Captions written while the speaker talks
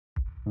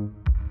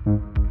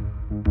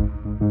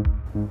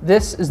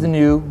This is the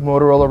new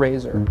Motorola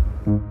Razr.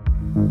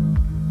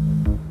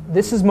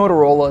 This is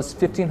Motorola's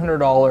 $1,500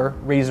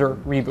 Razr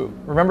Reboot.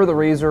 Remember the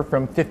Razr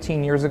from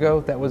 15 years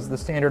ago? That was the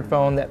standard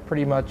phone that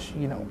pretty much,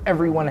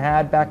 everyone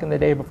had back in the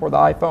day before the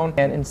iPhone.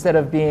 And instead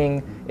of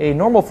being a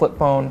normal flip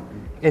phone,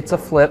 it's a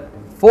flip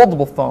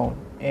foldable phone.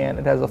 And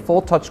it has a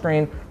full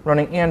touchscreen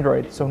running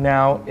Android. So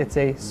now it's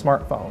a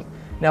smartphone.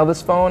 Now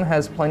this phone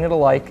has plenty to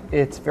like.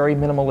 It's very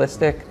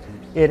minimalistic.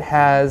 It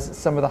has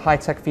some of the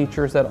high-tech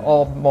features that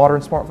all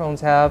modern smartphones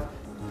have.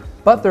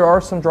 But there are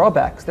some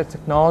drawbacks. The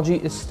technology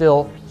is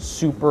still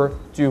super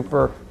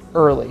duper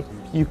early.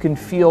 You can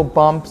feel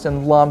bumps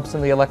and lumps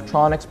in the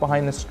electronics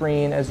behind the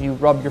screen as you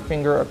rub your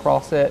finger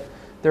across it.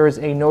 There is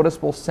a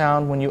noticeable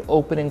sound when you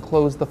open and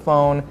close the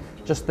phone,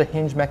 just the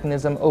hinge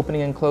mechanism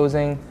opening and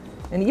closing.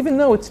 And even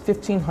though it's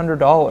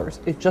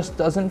 $1,500, it just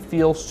doesn't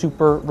feel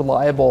super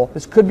reliable.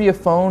 This could be a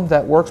phone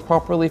that works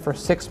properly for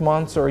 6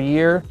 months or a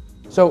year.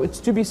 So it's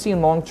to be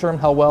seen long term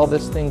how well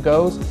this thing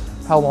goes,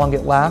 how long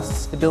it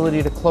lasts, the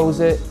ability to close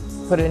it,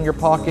 put it in your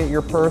pocket,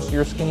 your purse,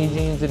 your skinny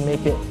jeans, and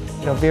make it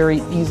very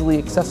easily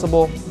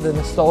accessible. The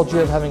nostalgia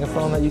of having a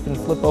phone that you can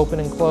flip open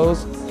and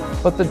close.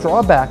 But the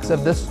drawbacks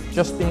of this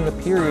just being a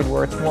period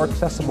where it's more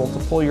accessible to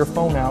pull your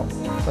phone out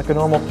like a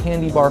normal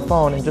candy bar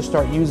phone and just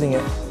start using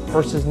it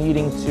versus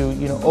needing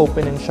to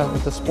open and shut the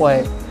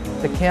display.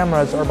 The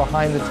cameras are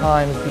behind the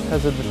times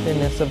because of the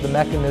thinness of the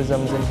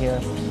mechanisms in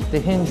here. The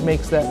hinge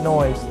makes that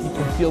noise. You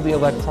can feel the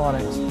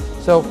electronics.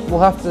 So we'll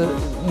have to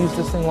use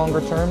this thing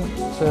longer term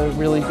to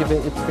really give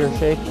it its fair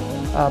shake.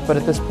 But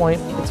at this point,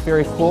 it's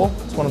very cool.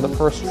 It's one of the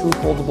first true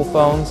foldable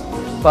phones,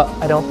 but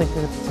I don't think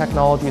that the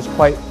technology is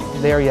quite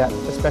there yet,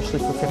 especially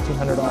for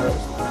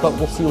 $1,500. But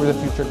we'll see where the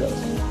future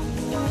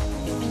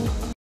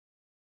goes.